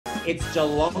It's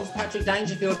Geelong's Patrick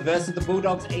Dangerfield versus the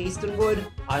Bulldogs Easton Wood.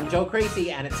 I'm Joel Creasy,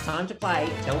 and it's time to play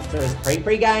Telstra's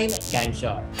pre-game game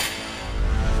show.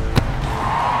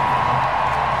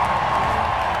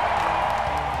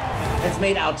 Let's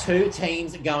meet our two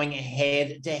teams going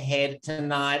head-to-head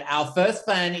tonight. Our first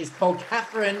fan is called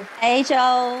Catherine. Hey,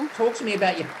 Joel. Talk to me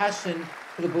about your passion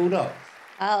for the Bulldogs.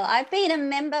 Oh, I've been a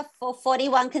member for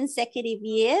 41 consecutive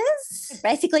years.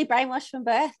 Basically brainwashed from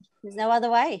birth. There's no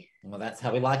other way. Well, that's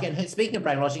how we like it. And speaking of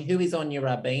brainwashing, who is on your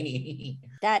beanie?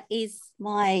 That is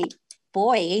my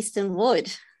boy, Easton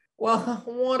Wood. Well,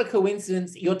 what a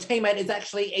coincidence. Your teammate is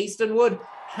actually Easton Wood.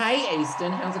 Hey,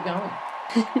 Easton, how's it going?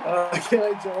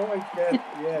 Okay, Joel,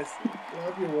 yes,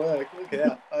 love your work. Look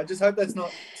out. I just hope that's not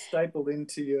stapled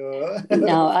into your...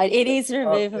 No, it is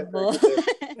removable.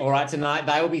 All right, tonight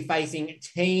they will be facing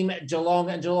Team Geelong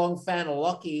and Geelong fan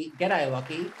Lockie. G'day,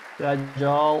 Lockie. G'day,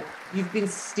 Joel. You've been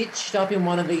stitched up in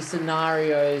one of these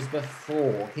scenarios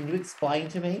before. Can you explain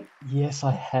to me? Yes,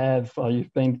 I have.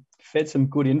 You've been fed some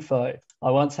good info.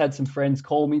 I once had some friends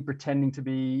call me pretending to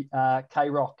be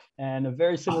K-Rock, and a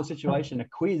very similar situation, a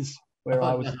quiz, where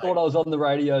thought I was on the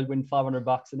radio, win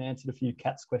 $500 and answered a few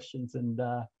Cats questions. And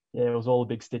it was all a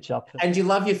big stitch up. And you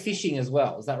love your fishing as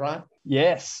well, is that right?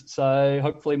 Yes. So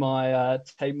hopefully my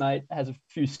teammate has a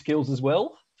few skills as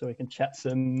well, so we can chat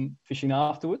some fishing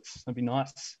afterwards. That'd be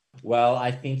nice. Well,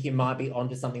 I think you might be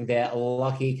onto something there,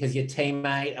 Lucky, because your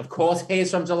teammate, of course,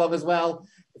 he's from Geelong as well.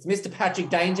 It's Mr.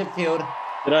 Patrick Dangerfield.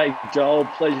 G'day, Joel.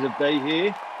 Pleasure to be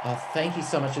here. Oh, thank you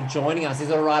so much for joining us. Is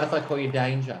it all right if I call you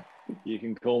Danger? You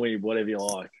can call me whatever you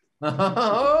like.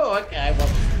 Oh, okay. Well,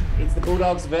 it's the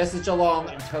Bulldogs versus Geelong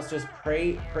and Telstra's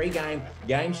pre-game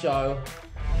game show.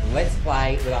 Let's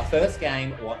play with our first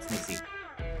game, What's Missing?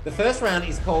 The first round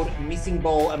is called Missing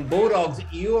Ball, and Bulldogs,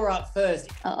 you are up first.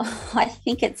 Oh, I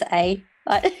think it's A,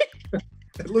 but...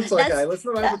 It looks like A. Let's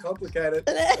not overcomplicate it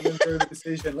and then do the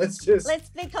decision. Let's be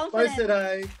confident. Both said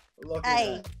A. Lock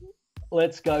A.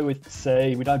 Let's go with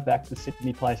C. We don't back the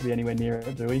Sydney place to be anywhere near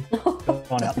it, do we?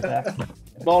 On out the back.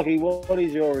 Mikey, what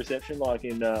is your reception like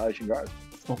in Ocean Grove?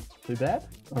 It's not too bad.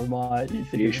 Or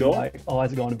you sure? My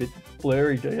eyes are going a bit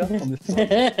blurry, do you? On this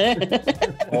side?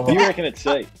 You reckon it's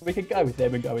C? We could go with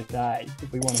them and go with A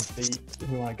if we want to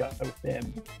go with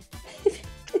them. You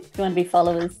want to be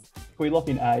followers? We lock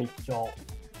in A, Joel.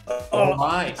 All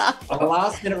right. A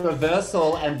last minute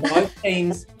reversal, and both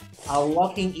teams are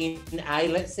locking in A.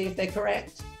 Let's see if they're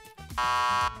correct.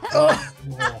 I'll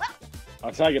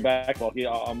take it back, Lockie.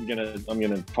 I'm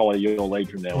gonna follow your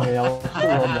lead from now on.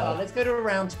 Yeah, let's go to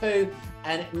round two,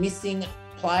 and missing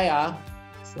player.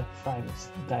 It's the famous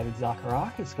David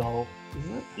Zacharakis goal,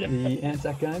 isn't it? Yep. The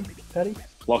Anzac game, Paddy.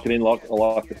 Lock it in, Lock. I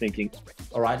like the thinking.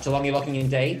 All right, Geelong, you're locking in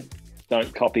D.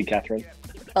 Don't copy Catherine.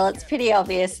 Well, it's pretty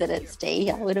obvious that it's D,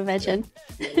 I would imagine.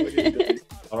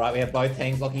 All right, we have both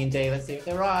teams locking in D. Let's see if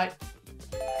they're right.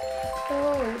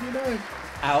 Oh, what do you know?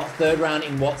 Our third round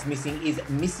in What's Missing is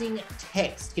missing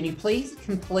text. Can you please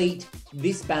complete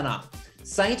this banner?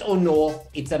 Saint or North,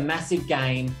 it's a massive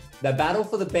game. The battle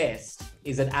for the best.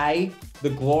 Is it A,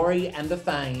 the glory and the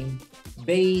fame,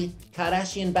 B,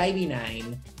 Kardashian baby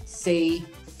name, C,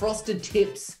 frosted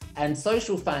tips and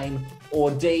social fame,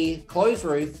 or D, close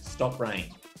Ruth, stop rain?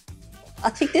 I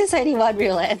think there's only one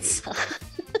real answer.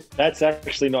 That's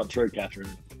actually not true, Catherine.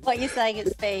 What you're saying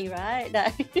is B, right? No.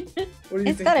 What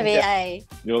It's got to be A.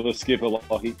 You're the skipper,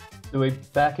 Lockie. Do we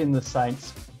back in the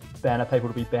Saints banner people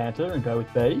to be banter and go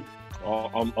with B?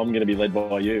 I'm going to be led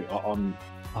by you.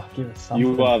 Give us something.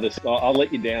 You are the. I'll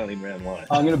let you down in round one.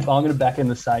 I'm gonna back in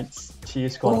the Saints cheer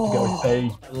squad to go with B.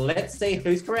 Let's see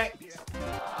who's correct.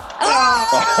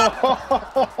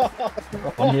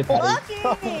 On here, Paddy.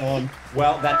 Lucky. On.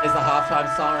 Well, that is the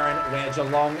halftime siren where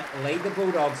Geelong lead the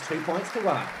Bulldogs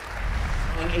 2-1.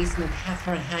 And Easton,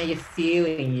 Catherine, how are you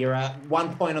feeling? You're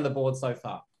 1 point on the board so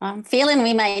far. I'm feeling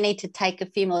we may need to take a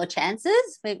few more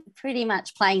chances. We're pretty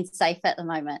much playing safe at the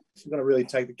moment. We're going to really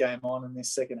take the game on in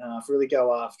this second half. Really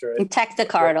go after it. Attack the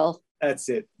corridor. That's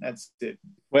it.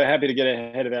 We're happy to get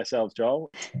ahead of ourselves,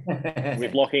 Joel.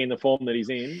 With Lockie in the form that he's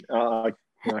in, I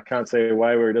can't see a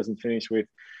way where he doesn't finish with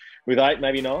 8,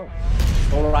 maybe 9.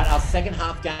 All right, our second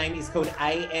half game is called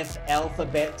AFL for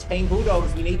Bet. Team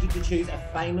Bulldogs, we need you to choose a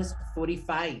famous footy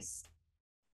face.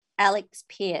 Alex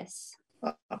Pearce.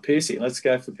 Piercy. Let's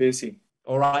go for Piercy.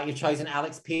 All right, you've chosen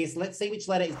Alex Pearce. Let's see which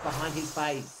letter is behind his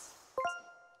face.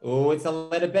 Oh, it's a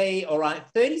letter B. All right,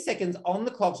 30 seconds on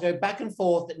the clock to go back and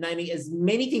forth, naming as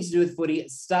many things to do with footy,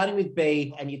 starting with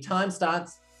B, and your time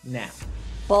starts now.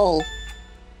 Ball.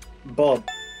 Bob.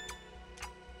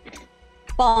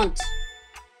 Bont.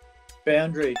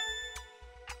 Boundary.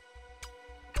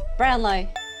 Brownlow.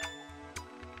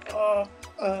 Oh,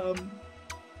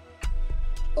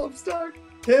 I'm stuck.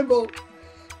 Handball.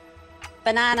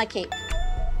 Banana kick.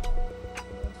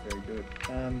 That's very good.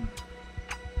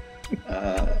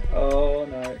 Oh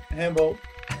no. Handball.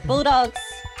 Bulldogs.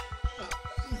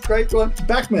 Great one.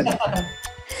 Backman.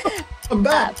 I'm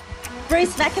back.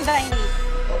 Bruce McAvaney.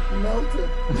 Oh, melted.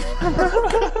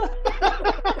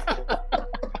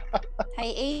 Hey,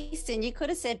 Easton, you could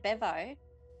have said Bevo.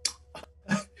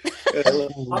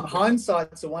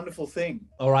 Hindsight's a wonderful thing.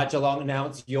 All right, Geelong, now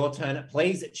it's your turn.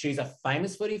 Please choose a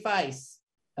famous footy face.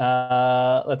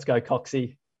 Let's go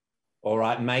Coxie. All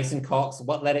right, Mason Cox.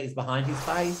 What letter is behind his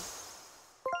face?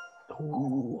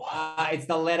 Ooh. It's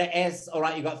the letter S. All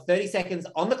right, you've got 30 seconds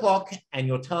on the clock, and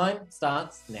your time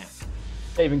starts now.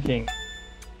 Stephen King.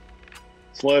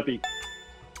 Slurpee.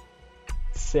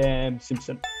 Sam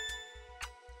Simpson.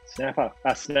 Snapper.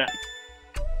 Snap.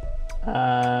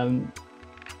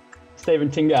 Stephen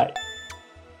Tingay.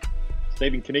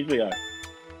 Stephen Caniglio.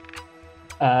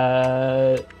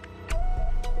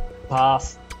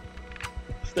 Pass.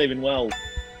 Stephen Wells.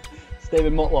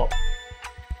 Stephen Motlop.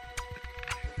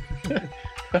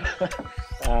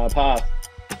 Pass.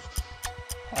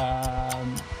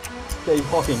 Steve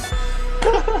Hawking.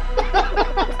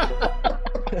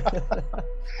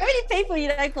 How many people you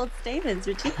know called Stevens?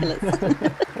 Ridiculous.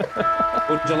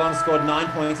 Well, Geelong scored 9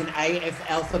 points in AF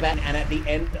Alphabet, and at the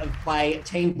end of play,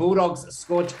 Team Bulldogs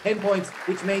scored 10 points,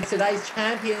 which means today's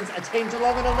champions are Team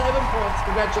Geelong at 11 points.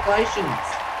 Congratulations.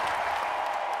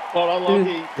 Well,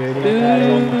 unlucky.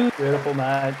 Beautiful,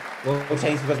 mate. Well,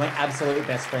 teams, because my absolute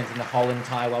best friends in the whole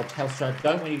entire world, Telstra,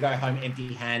 don't want you to go home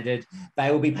empty-handed.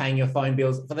 They will be paying your phone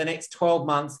bills for the next 12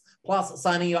 months, plus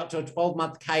signing you up to a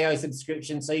 12-month KO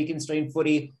subscription so you can stream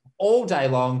footy all day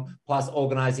long, plus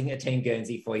organising a Team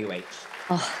Guernsey for you each.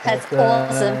 Oh, that's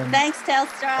awesome. Thanks,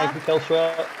 Telstra. Thank you,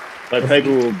 Telstra. So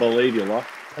people will believe you, lot.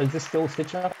 Is this still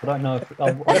Stitch Up? I don't know if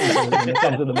when it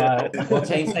comes to the mail. Well,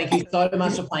 teams, thank you so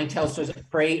much for playing Telstra's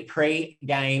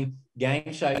pre-game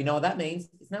game show. You know what that means?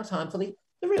 It's now time for the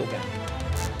real game.